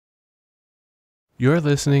You're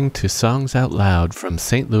listening to Songs Out Loud from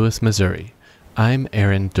St. Louis, Missouri. I'm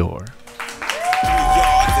Aaron Dorr.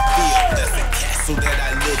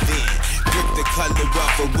 Color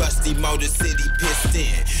of a rusty motor city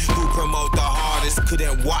piston. Who promote the hardest,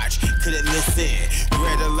 couldn't watch, couldn't listen.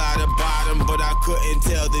 Read a lot about them, but I couldn't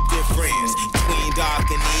tell the difference between dark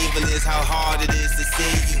and evil is how hard it is to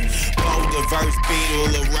see you. Both diverse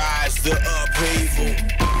beetle arrives the upheaval.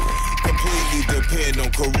 Completely depend on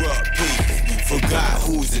corrupt people. Forgot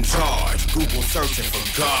who's in charge. Google searching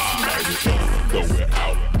for God. Throw it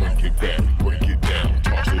out, break it back, break it down,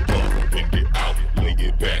 toss it up, bend it out, lay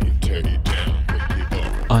it back, tear it down.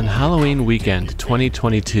 On Halloween weekend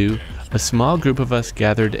 2022, a small group of us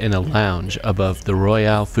gathered in a lounge above the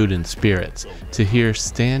Royale Food Spirits to hear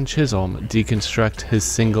Stan Chisololm deconstruct his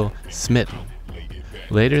single Smitten.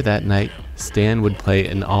 Later that night, Stan would play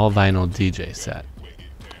an all-vinyl DJ set.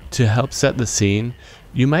 To help set the scene,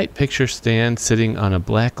 you might picture Stan sitting on a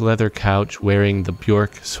black leather couch wearing the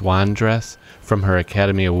Bjork swon dress from her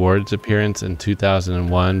Academy Awards appearance in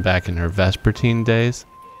 2001 back in her Vespertine days.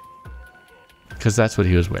 Because that's what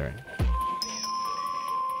he was wearing.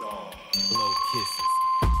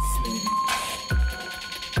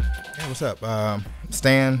 Hey, what's up?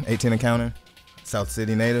 Stan, 18&Counting, South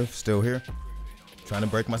City native, still here. Trying to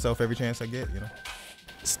break myself every chance I get, you know.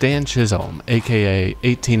 Stan Chisololm, aka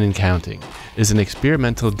 18&Counting, is an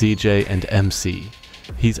experimental DJ and MC.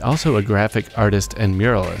 He's also a graphic artist and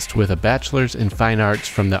muralist with a bachelor's in fine arts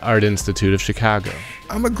from the Art Institute of Chicago.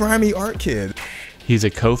 I'm a grimy art kid. He's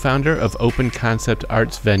a co-founder of open concept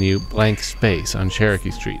arts venue Blank Space on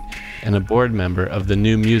Cherokee Street and a board member of the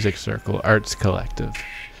New Music Circle Arts Collective.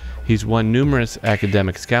 He's won numerous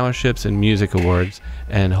academic scholarships and music awards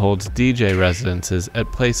and holds DJ residencies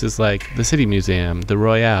at places like the City Museum, the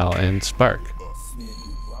Royale and Spark.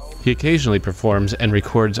 He occasionally performs and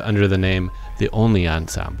records under the name the Only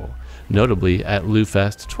Ensemble, notably at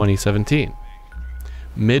Loufest 2017.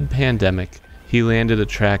 Mid-pandemic, he landed a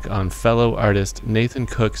track on fellow artist Nathan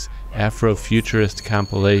Cook's AfroFuturist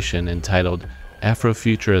compilation entitled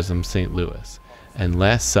AfroFuturism St. Louis, and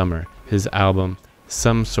last summer his album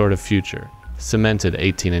Some Sort of Future cemented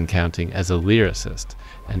 18&Counting as a lyricist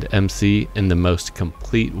and MC in the most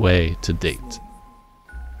complete way to date.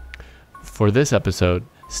 For this episode,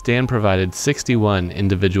 Stan provided 61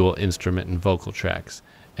 individual instrument and vocal tracks,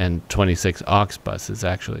 and 26 aux buses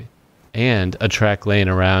actually, and a track laying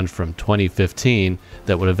around from 2015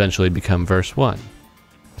 that would eventually become verse 1.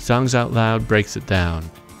 Songs Out Loud breaks it down,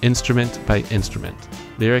 instrument by instrument,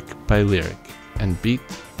 lyric by lyric, and beat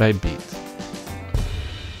by beat.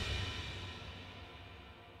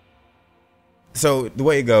 So the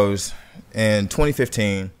way it goes, in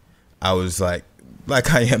 2015, I was like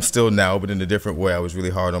I am still now, but in a different way. I was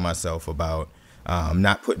really hard on myself about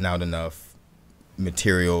not putting out enough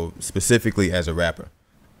material specifically as a rapper.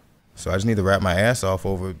 So I just need to rap my ass off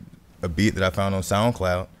over a beat that I found on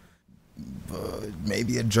SoundCloud.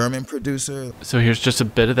 Maybe a German producer. So here's just a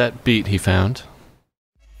bit of that beat he found.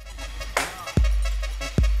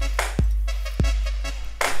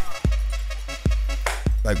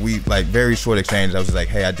 Like very short exchange. I was just like,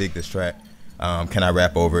 hey, I dig this track. Can I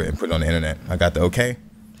rap over it and put it on the internet? I got the okay.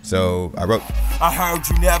 So I wrote. I heard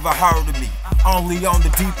you never heard of me. Only on the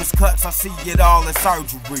deepest cuts, I see it all in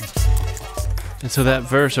surgery. And so that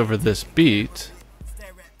verse over this beat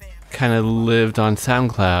kind of lived on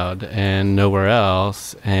SoundCloud and nowhere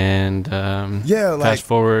else. And fast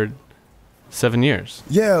forward 7 years.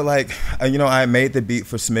 Yeah, I made the beat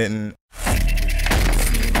for Smitten.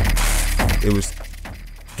 It was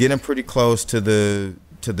getting pretty close to the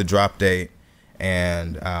drop date,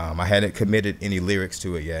 and I hadn't committed any lyrics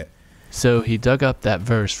to it yet. So he dug up that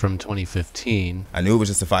verse from 2015. I knew it was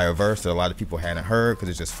just a fire verse that a lot of people hadn't heard because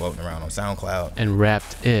it's just floating around on SoundCloud. And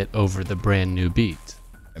rapped it over the brand new beat.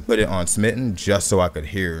 And put it on Smitten just so I could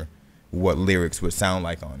hear what lyrics would sound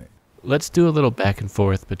like on it. Let's do a little back and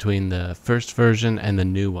forth between the first version and the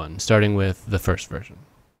new one, starting with the first version.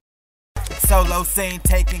 Solo scene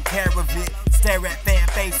taking care of it. Stare at fan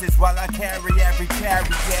faces while I carry every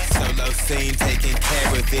chariot. Solo scene taking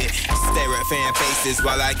care of it. Stare at fan faces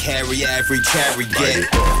while I carry every chariot.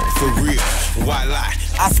 For real, why lie?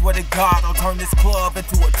 I swear to God, I'll turn this club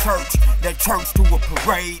into a church. That church to a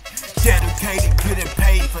parade. Dedicated, getting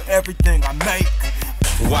paid for everything I make.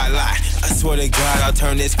 Why lie? I swear to God, I'll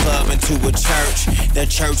turn this club into a church. That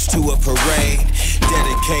church to a parade.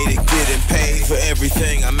 Dedicated, getting paid for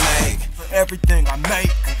everything I make. For everything I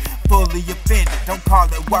make. Fully offended, don't call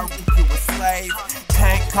it work if you a slave.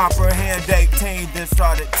 Can't comprehend 18, then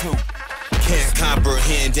started 2. Can't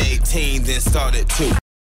comprehend 18, then started 2.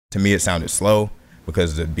 To me, it sounded slow.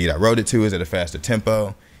 because the beat I wrote it to is at a faster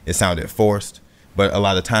tempo. It sounded forced, but a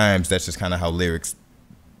lot of times that's just kind of how lyrics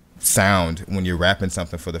sound when you're rapping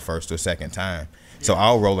something for the first or second time. So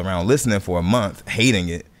I'll roll around listening for a month, hating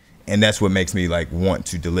it, and that's what makes me like want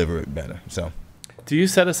to deliver it better. So, do you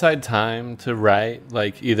set aside time to write,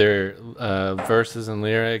 like either verses and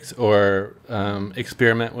lyrics, or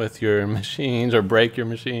experiment with your machines or break your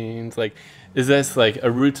machines? Like, is this like a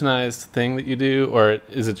routinized thing that you do, or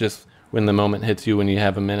is it just when the moment hits you when you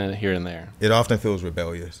have a minute here and there? It often feels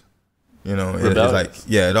rebellious. You know, Rebellious. It's like,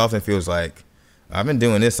 yeah, it often feels like I've been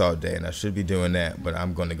doing this all day and I should be doing that, but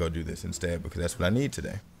I'm going to go do this instead because that's what I need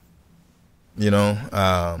today. You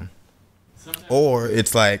know, or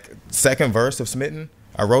it's like second verse of Smitten.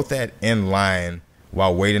 I wrote that in line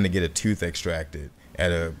while waiting to get a tooth extracted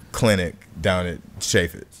at a clinic down at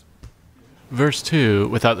Chaffetz. Verse 2,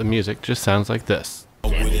 without the music, just sounds like this.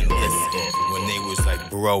 When they was like,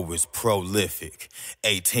 bro was prolific,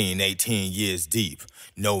 18 years deep,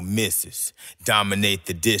 no misses, dominate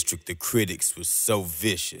the district, the critics was so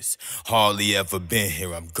vicious, hardly ever been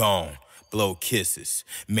here, I'm gone. Blow kisses,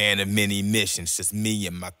 man of many missions, just me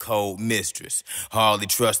and my cold mistress. Hardly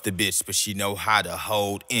trust the bitch, but she know how to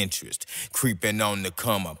hold interest. Creeping on the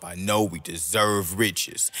come up, I know we deserve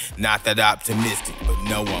riches. Not that optimistic, but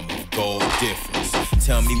know I'm a gold difference.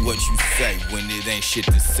 Tell me what you say when it ain't shit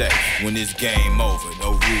to say. When it's game over,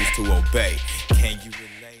 no rules to obey. Can you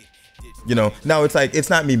relate? You know, no, it's like, it's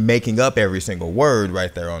not me making up every single word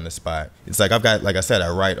right there on the spot. It's like I've got, like I said, I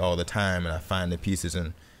write all the time and I find the pieces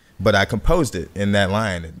but I composed it in that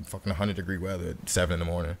line in fucking 100-degree weather at 7 in the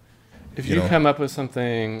morning. If you come up with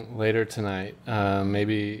something later tonight,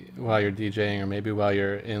 maybe while you're DJing or maybe while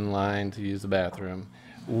you're in line to use the bathroom,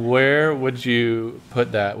 where would you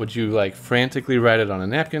put that? Would you like frantically write it on a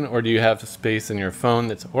napkin, or do you have space in your phone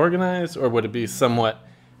that's organized, or would it be somewhat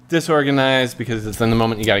disorganized because it's in the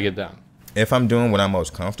moment you got to get done? If I'm doing what I'm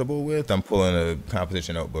most comfortable with, I'm pulling a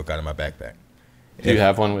composition notebook out of my backpack. Do you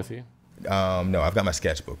have one with you? No, I've got my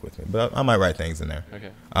sketchbook with me, but I might write things in there.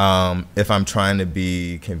 Okay. If I'm trying to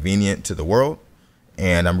be convenient to the world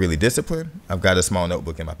and I'm really disciplined, I've got a small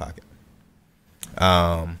notebook in my pocket.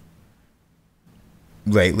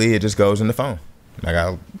 Lately, it just goes in the phone. I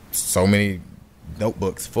got so many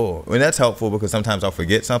notebooks full. I mean, that's helpful because sometimes I'll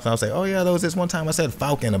forget something. I'll say, oh, yeah, there was this one time I said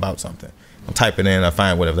Falcon about something. I'll type it in and I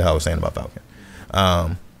find whatever the hell I was saying about Falcon.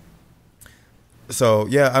 So,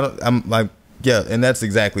 yeah, I'm like, yeah, and that's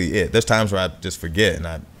exactly it. There's times where I just forget and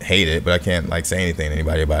I hate it, but I can't like say anything to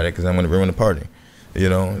anybody about it because I'm going to ruin the party, you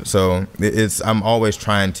know. So I'm always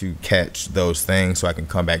trying to catch those things so I can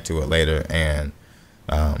come back to it later and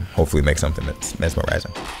hopefully make something that's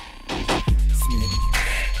mesmerizing.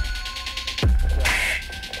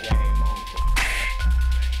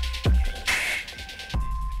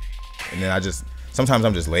 And then sometimes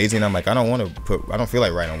I'm just lazy and I'm like, I don't feel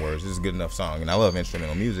like writing words. This is a good enough song, and I love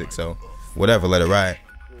instrumental music, so. Whatever, let it ride.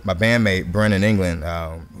 My bandmate, Brennan England,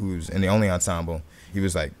 who's in the Only Ensemble, he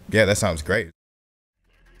was like, yeah, that sounds great.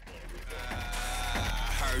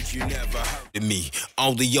 Heard you never heard of me.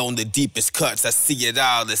 Only on the deepest cuts, I see it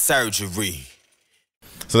all as surgery.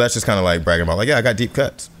 So that's just kind of like bragging about, like, yeah, I got deep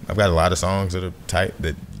cuts. I've got a lot of songs that are tight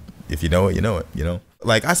that if you know it, you know it, you know?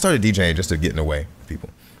 Like, I started DJing just to get in the way of people.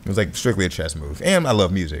 It was like strictly a chess move. And I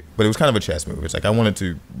love music, but it was kind of a chess move. It's like I wanted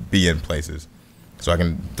to be in places so I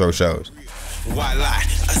can throw shows. Why lie?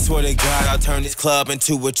 I swear to God, I'll turn this club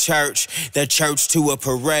into a church, that church to a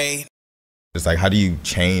parade. It's like, how do you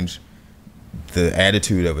change the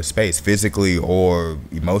attitude of a space, physically or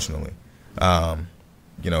emotionally?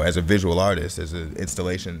 You know, as a visual artist, as an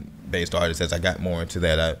installation-based artist, as I got more into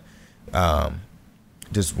that, I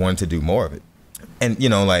just wanted to do more of it. And, you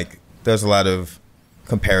know, like, there's a lot of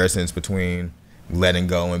comparisons between letting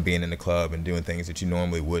go and being in the club and doing things that you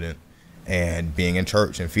normally wouldn't, and being in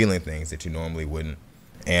church and feeling things that you normally wouldn't,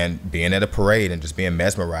 and being at a parade and just being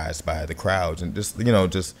mesmerized by the crowds, and just, you know,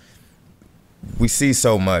 just, we see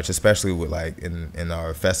so much, especially with like in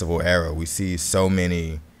our festival era, we see so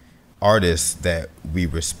many artists that we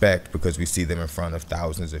respect because we see them in front of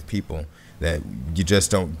thousands of people that you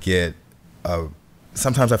just don't get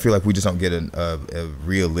sometimes I feel like we just don't get a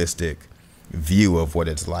realistic view of what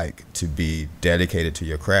it's like to be dedicated to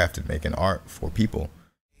your craft and making art for people.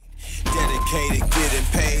 Dedicated, getting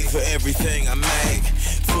paid for everything I make.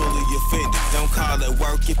 Fully offended, don't call it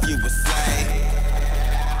work if you a slave.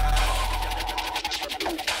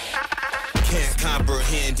 Can't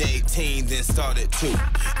comprehend 18, then started 2.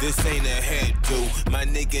 This ain't a hairdo, my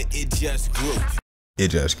nigga, it just grew. It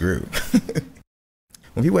just grew.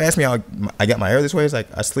 When people ask me how I got my hair this way, it's like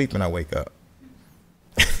I sleep and I wake up.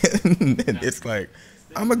 It's like,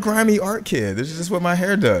 I'm a grimy art kid. This is just what my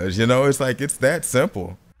hair does. You know, it's like, it's that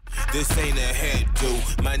simple. This ain't a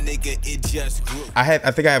hairdo, my nigga, it just grew. I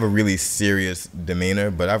think I have a really serious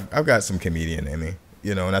demeanor, but I've got some comedian in me,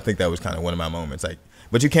 you know, and I think that was kind of one of my moments. Like,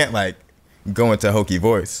 but you can't like go into hokey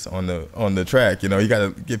voice on the track, you know. You got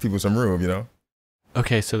to give people some room, you know.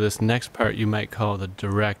 Okay, so this next part you might call the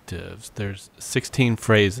directives. There's 16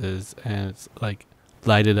 phrases, and it's like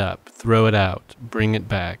light it up, throw it out, bring it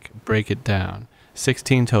back, break it down.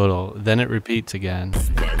 16 total, then it repeats again.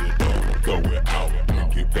 Light it up, throw it out,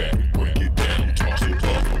 bring it back, break it down, toss it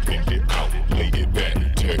up, bend it out, lay it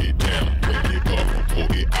back, tear it down, bring it up,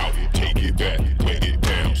 pull it out, take it back, lay it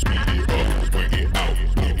down, speed it up, bring it out,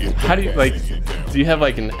 bring it How do you, like, do you have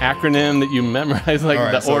like an acronym that you memorize, like All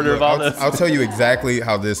right, the order of all I'll, this? I'll tell you exactly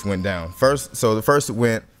how this went down. The first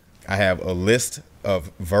went, I have a list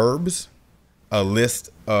of verbs, a list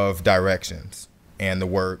of directions, and the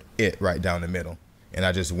word it right down the middle. And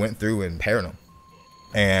I just went through and paired them.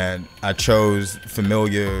 And I chose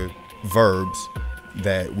familiar verbs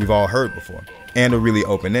that we've all heard before and are really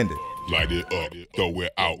open-ended. Light it up, throw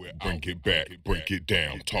it out, bring it back, break it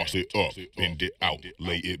down, toss it up, bend it out,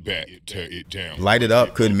 lay it back, tear it down. Light it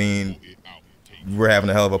up could mean we're having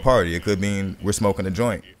a hell of a party. It could mean we're smoking a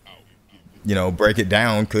joint. You know, break it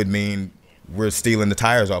down could mean we're stealing the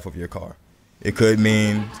tires off of your car. It could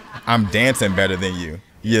mean I'm dancing better than you,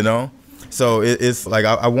 you know? So it's like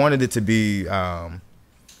I wanted it to be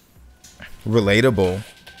relatable.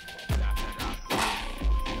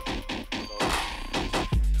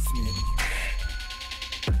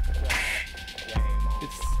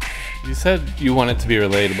 You said you want it to be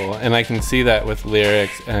relatable, and I can see that with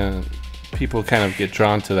lyrics, and people kind of get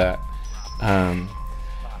drawn to that.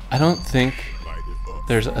 I don't think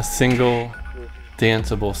there's a single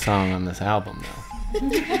danceable song on this album, though.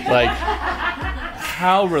 Like,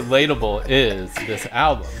 how relatable is this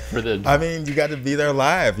album for the? I mean, you got to be there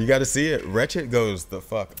live. You got to see it. Wretched goes the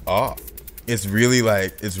fuck off. It's really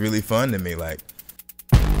fun to me. Like,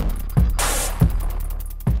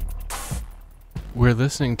 we're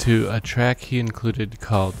listening to a track he included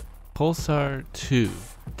called Pulsar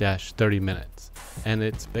 2-30 minutes, and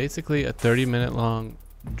it's basically a 30-minute long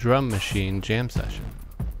drum machine jam session.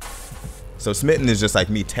 so Smitten is just like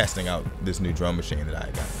me testing out this new drum machine that I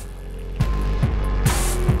got.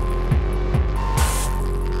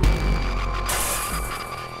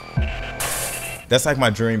 That's like my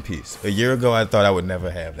dream piece. A year ago, I thought I would never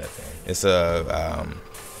have that thing. It's a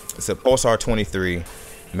Pulsar 23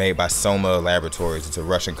 made by Soma Laboratories. It's a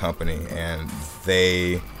Russian company, and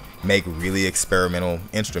they make really experimental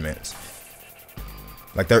instruments.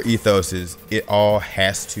 Like, their ethos is it all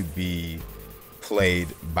has to be played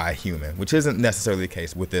by human, which isn't necessarily the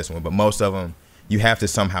case with this one, but most of them you have to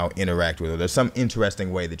somehow interact with it. There's some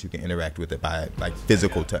interesting way that you can interact with it by like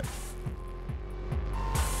physical touch.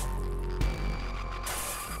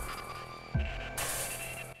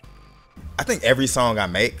 I think every song I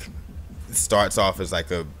make starts off as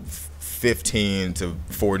like a 15 to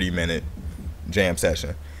 40 minute jam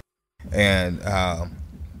session. And I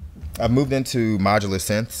moved into modular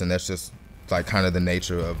synths, and that's just like kind of the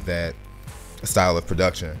nature of that style of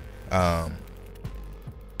production.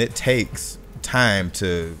 It takes time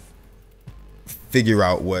to figure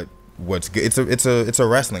out what's good. It's a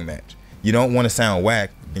wrestling match. You don't want to sound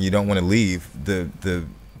whack, and you don't want to leave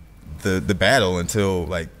the battle until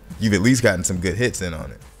like you've at least gotten some good hits in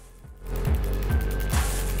on it.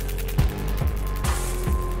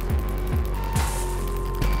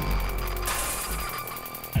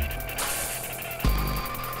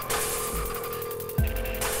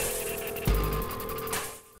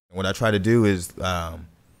 What I try to do is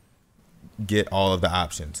get all of the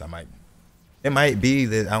options. It might be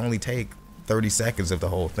that I only take 30 seconds of the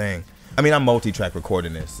whole thing. I mean, I'm multi-track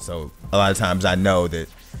recording this, so a lot of times I know that,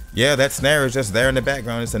 yeah, that snare is just there in the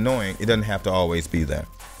background. It's annoying. It doesn't have to always be there.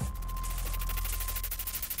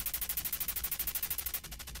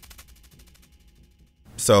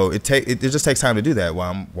 So it just takes time to do that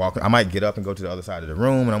while I'm walking. I might get up and go to the other side of the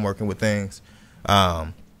room and I'm working with things.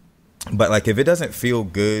 But like, if it doesn't feel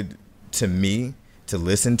good to me to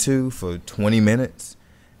listen to for 20 minutes,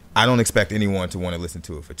 I don't expect anyone to want to listen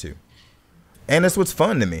to it for 2. And that's what's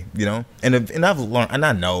fun to me, you know? And I've learned, and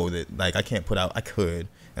I know that like I could,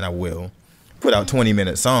 and I will, put out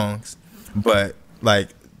 20-minute songs, but like,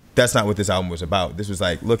 that's not what this album was about. This was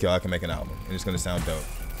like, look, y'all, I can make an album, and it's gonna sound dope.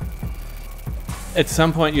 At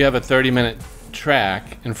some point, you have a 30-minute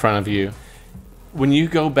track in front of you. When you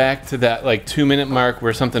go back to that like 2-minute mark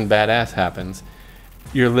where something badass happens,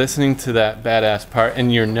 you're listening to that badass part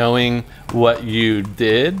and you're knowing what you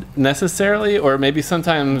did necessarily, or maybe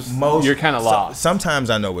sometimes you're kind of lost? Sometimes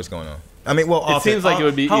I know what's going on. I mean, well, it seems like it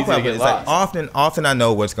would be easy to get lost. Like often I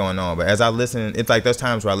know what's going on, but as I listen, it's like those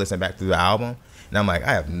times where I listen back through the album and I'm like,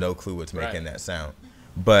 I have no clue what's making that sound.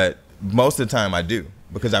 But most of the time I do,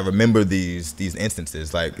 because I remember these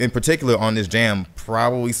instances. Like in particular on this jam,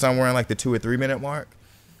 probably somewhere in like the 2 or 3 minute mark,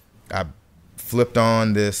 I flipped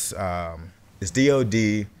on this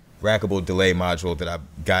DOD rackable delay module that I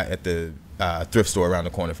got at the thrift store around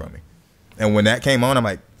the corner from me. And when that came on, I'm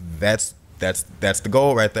like, that's the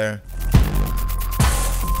goal right there.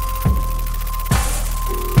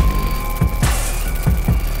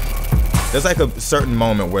 There's like a certain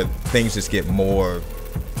moment where things just get more,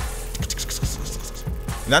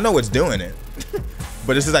 and I know it's doing it,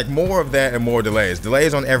 but it's just like more of that and more delays.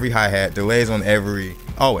 Delays on every hi-hat, delays on every,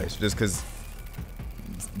 always, just because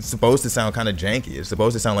it's supposed to sound kind of janky. It's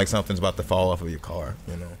supposed to sound like something's about to fall off of your car,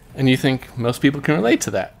 you know? And you think most people can relate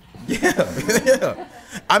to that? Yeah.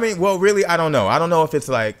 I mean, well, really, I don't know. I don't know if it's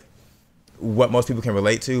like what most people can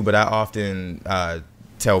relate to, but I often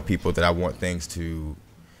tell people that I want things to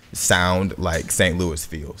sound like St. Louis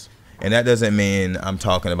feels. And that doesn't mean I'm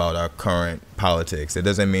talking about our current politics. It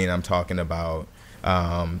doesn't mean I'm talking about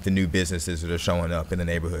the new businesses that are showing up in the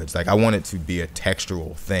neighborhoods. Like, I want it to be a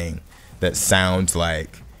textural thing that sounds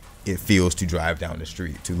like it feels to drive down the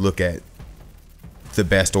street, to look at the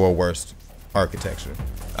best or worst architecture.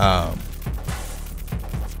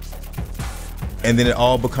 And then it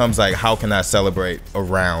all becomes like, how can I celebrate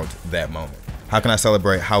around that moment? How can I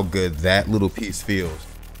celebrate how good that little piece feels?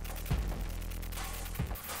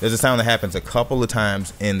 There's a sound that happens a couple of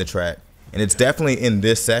times in the track, and it's definitely in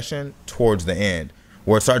this session towards the end,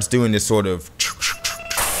 where it starts doing this sort of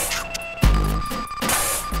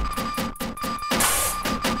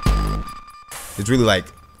it's really like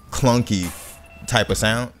clunky type of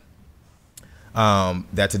sound.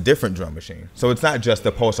 That's a different drum machine. So it's not just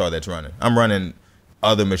the pulsar that's running. I'm running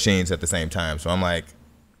other machines at the same time. So I'm like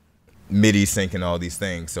MIDI syncing all these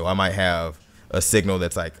things. So I might have a signal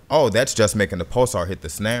that's like, oh, that's just making the pulsar hit the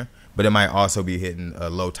snare, but it might also be hitting a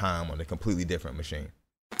low time on a completely different machine.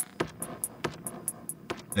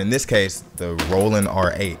 In this case, the Roland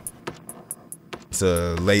R8. It's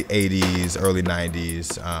a late 80s, early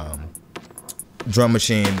 90s drum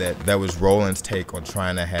machine that was Roland's take on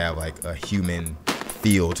trying to have like a human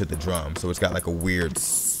feel to the drum. So it's got like a weird,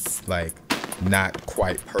 like not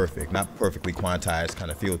quite perfect, not perfectly quantized kind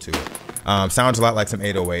of feel to it. Sounds a lot like some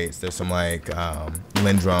 808s. There's some like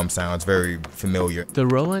Lindrum sounds, very familiar. The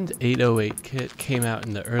Roland 808 kit came out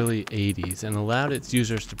in the early 80s and allowed its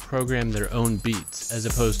users to program their own beats as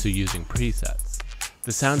opposed to using presets.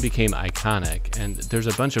 The sound became iconic, and there's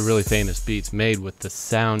a bunch of really famous beats made with the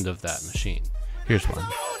sound of that machine. Here's one.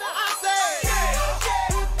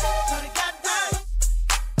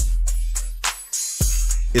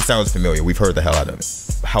 It sounds familiar. We've heard the hell out of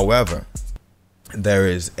it. However, there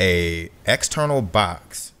is a external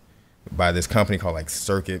box by this company called like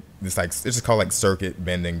Circuit. It's just called like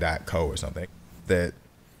circuitbending.co or something that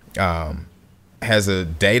has a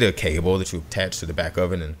data cable that you attach to the back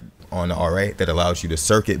of it and on the R8 that allows you to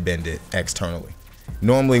circuit bend it externally.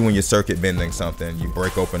 Normally when you're circuit bending something, you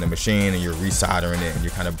break open the machine and you're resoldering it and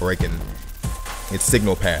you're kind of breaking its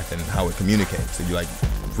signal path and how it communicates. So you're like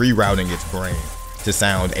rerouting its brain to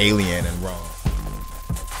sound alien and wrong.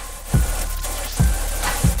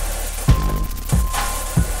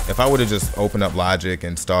 If I were to just open up Logic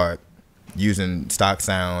and start using stock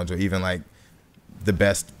sounds or even like the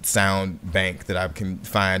best sound bank that I can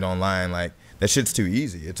find online, like that shit's too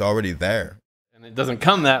easy. It's already there. And it doesn't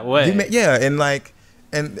come that way.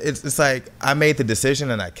 And it's like I made the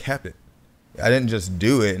decision and I kept it. I didn't just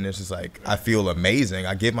do it and it's just like I feel amazing.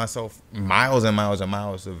 I give myself miles and miles and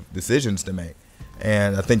miles of decisions to make.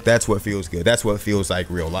 And I think that's what feels good. That's what feels like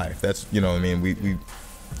real life. That's, you know what I mean?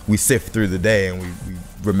 We sift through the day and we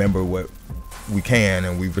remember what we can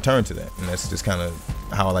and we return to that. And that's just kind of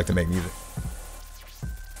how I like to make music.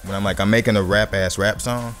 When I'm making a rap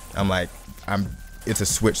song, it's a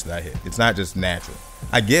switch that I hit. It's not just natural.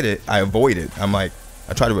 I get it, I avoid it.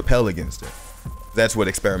 I try to repel against it. That's what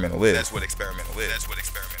experimental is. That's what experimental is. That's what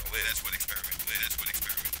experimental is. That's what experimental is. That's what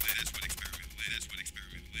experimental is. That's what experimental is. That's what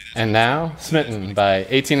experimental is. And now, Smitten by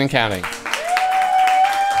 18&Counting. There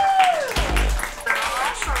are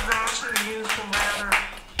also those who use some rather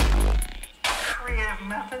creative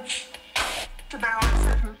methods to balance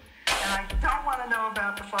it, and I don't want to know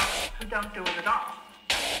about the folks who don't do it at all.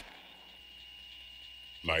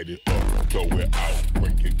 Light it up, throw it out,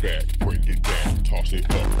 bring it back, break it down, toss it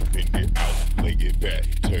up, bend it out, lay it back,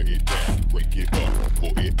 tear it down, break it up, pull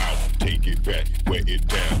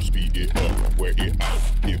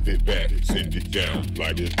it down,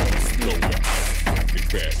 light it up, throw it out, knock it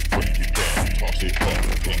back, break it down, toss it up,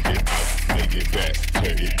 bend it out, lay it back,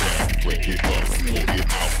 tear it down, break it up, pull it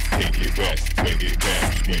out, take it back, lay it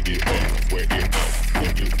down, swing it up, wear it out,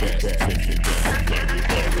 bring it back, bend it down, light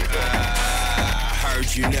it up. I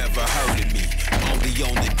heard you never heard of me. Only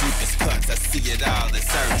on the deepest cuts, I see it all as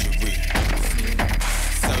surgery.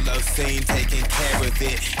 Solo scene, taking care of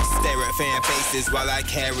it. Stare at fan faces while I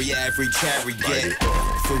carry every chariot.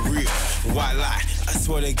 For real, why lie? I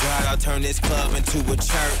swear to God, I'll turn this club into a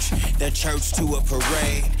church, then church to a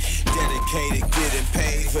parade. Dedicated, getting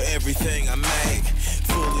paid for everything I make.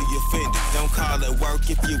 Fully offended, don't call it work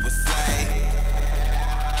if you a slave.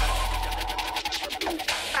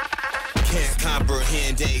 Can't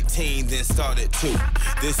comprehend 18, then started 2.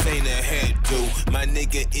 This ain't a hairdo, my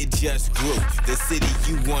nigga, it just grew. The city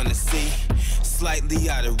you wanna see, slightly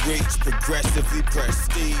out of reach, progressively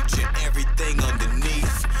prestige, and everything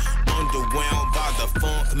underneath. Underwhelmed by the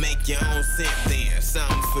funk, make your own scent then.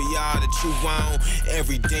 Something for y'all to chew on,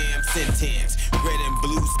 every damn sentence. Red and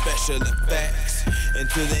blue special effects,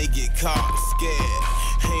 until they get caught scared.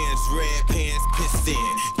 Hands red, pants pissed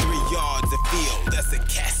in. 3 yards of field, that's a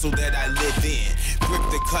castle that I live in. Brick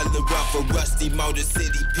the color of a rusty Motor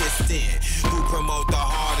City piston. Who promote the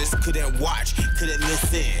hardest, couldn't watch, couldn't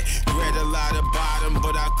listen. Read a lot about them,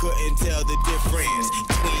 but I couldn't tell the difference.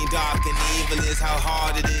 Between dark and evil is how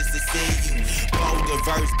hard it is to see you. Bold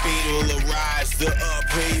diverse beetle arise the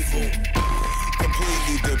upheaval.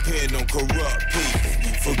 Completely depend on corrupt people.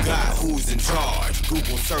 Forgot who's in charge.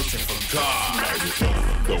 Google searching for God. Light it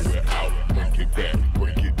up, throw it out, break it back,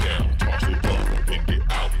 break it down, toss it up, bend it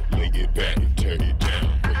out, lay it back, tear it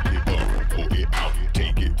down, break it up, pull it out,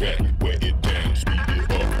 take it back, wear it down, speed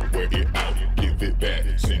it up, wear it out, give it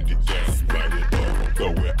back, send it down, light it up,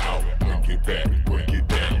 throw it out, break it back, break it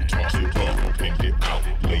down, toss it up, bend it out,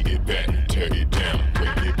 lay it back, tear it down,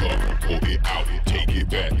 break it up, pull it out, take it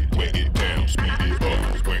back, wear it down, speed it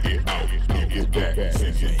up, bring it out, give it back,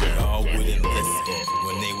 send it down. Y'all wouldn't listen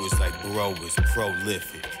when they was like, bro was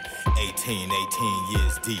prolific. 18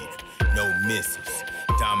 years deep, no misses.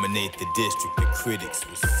 Dominate the district, the critics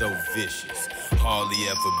was so vicious. Hardly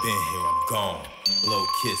ever been here, I'm gone. Blow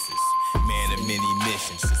kisses. Man of many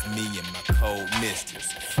missions, just me and my cold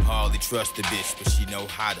mistress. Hardly trust the bitch, but she know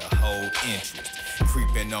how to hold interest.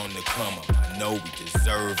 Creeping on the come up, I know we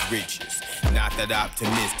deserve riches. Not that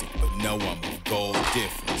optimistic, but know I'm of gold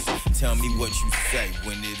difference. Tell me what you say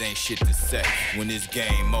when it ain't shit to say. When it's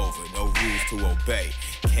game over, no rules to obey.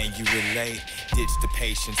 Can you relate? Ditch the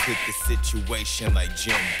patience, hit the situation like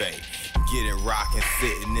Jim Bay. Get it rockin',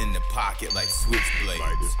 sitting in the pocket like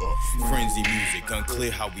switchblades. Frenzy music,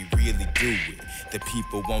 unclear how we really do it. The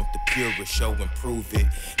people want the purest, show and prove it.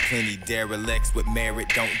 Plenty derelicts with merit,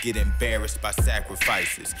 don't get embarrassed by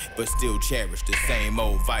sacrifices, but still cherish the same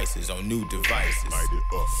old vices on new devices.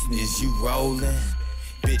 Is you rolling?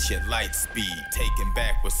 Bitch at light speed, taking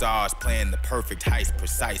back what's ours, playing the perfect heist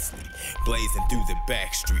precisely. Blazing through the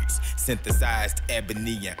back streets, synthesized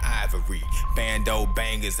ebony and ivory. Bando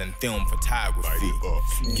bangers and film photography.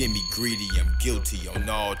 Give me greedy, I'm guilty on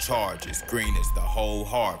all charges. Green is the whole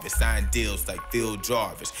harvest, sign deals like Phil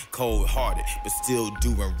Jarvis. Cold-hearted, but still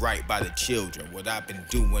doing right by the children. What I've been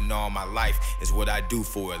doing all my life is what I do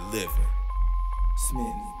for a living.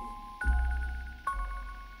 Smitten.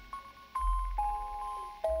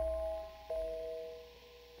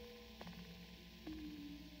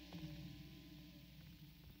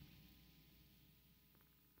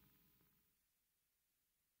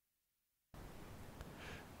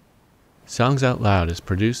 Songs Out Loud is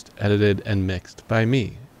produced, edited, and mixed by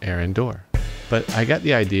me, Aaron Dorr. But I got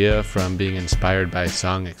the idea from being inspired by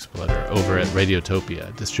Song Exploder over at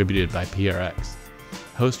Radiotopia, distributed by PRX.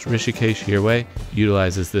 Host Rishikesh Hirway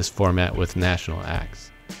utilizes this format with national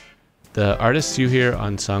acts. The artists you hear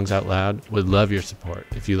on Songs Out Loud would love your support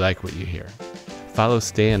if you like what you hear. Follow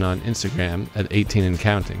Stan on Instagram at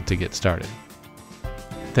 18&Counting to get started.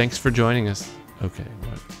 Thanks for joining us. Okay,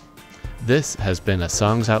 what? This has been a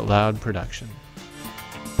Songs Out Loud production.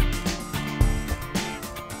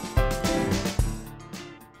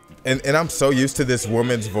 And I'm so used to this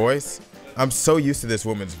woman's voice.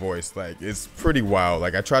 Like, it's pretty wild.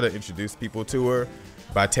 Like, I try to introduce people to her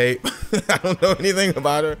by tape. I don't know anything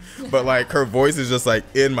about her, but like her voice is just like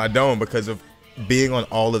in my dome because of being on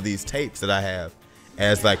all of these tapes that I have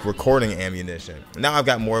as like recording ammunition. Now I've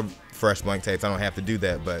got more fresh blank tapes. I don't have to do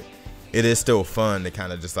that, but it is still fun to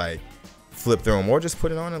kind of just like flip through them or just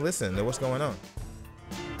put it on and listen to what's going on.